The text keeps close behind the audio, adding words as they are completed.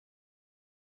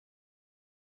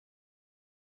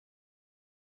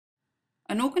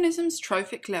An organism's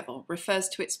trophic level refers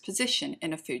to its position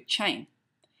in a food chain.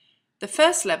 The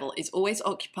first level is always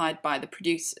occupied by the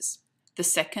producers, the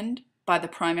second by the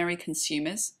primary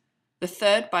consumers, the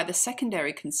third by the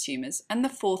secondary consumers, and the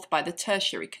fourth by the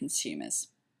tertiary consumers.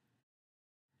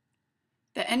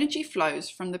 The energy flows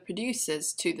from the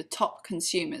producers to the top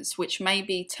consumers, which may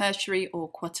be tertiary or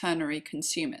quaternary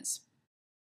consumers.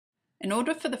 In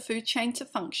order for the food chain to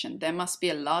function, there must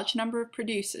be a large number of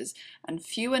producers and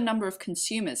fewer number of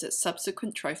consumers at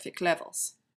subsequent trophic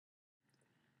levels.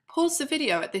 Pause the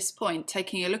video at this point,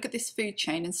 taking a look at this food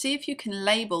chain, and see if you can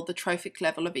label the trophic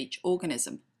level of each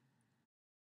organism.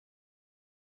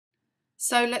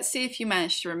 So let's see if you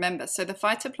managed to remember. So the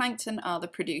phytoplankton are the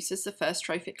producers, the first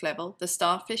trophic level. The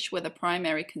starfish were the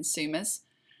primary consumers.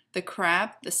 The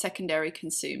crab, the secondary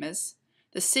consumers.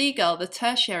 The seagull, the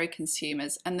tertiary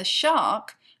consumers. And the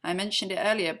shark, I mentioned it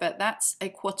earlier, but that's a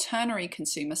quaternary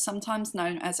consumer, sometimes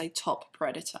known as a top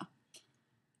predator.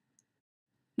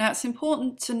 Now it's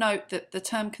important to note that the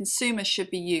term consumer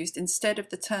should be used instead of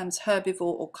the terms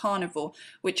herbivore or carnivore,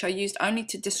 which are used only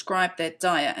to describe their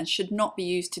diet and should not be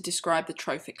used to describe the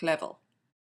trophic level.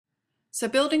 So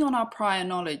building on our prior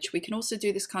knowledge, we can also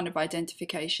do this kind of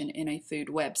identification in a food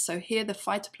web. So here the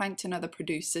phytoplankton are the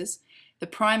producers, the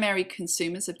primary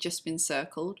consumers have just been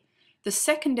circled. The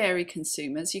secondary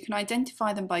consumers, you can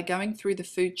identify them by going through the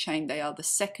food chain. They are the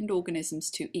second organisms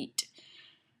to eat.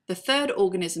 The third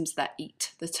organisms that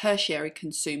eat, the tertiary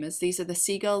consumers, these are the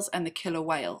seagulls and the killer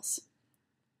whales.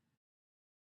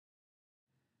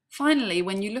 Finally,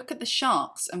 when you look at the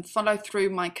sharks and follow through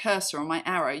my cursor or my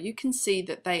arrow, you can see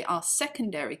that they are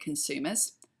secondary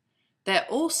consumers. They're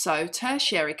also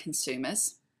tertiary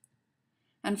consumers.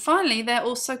 And finally, they're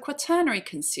also quaternary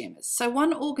consumers. So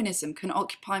one organism can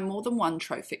occupy more than one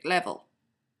trophic level.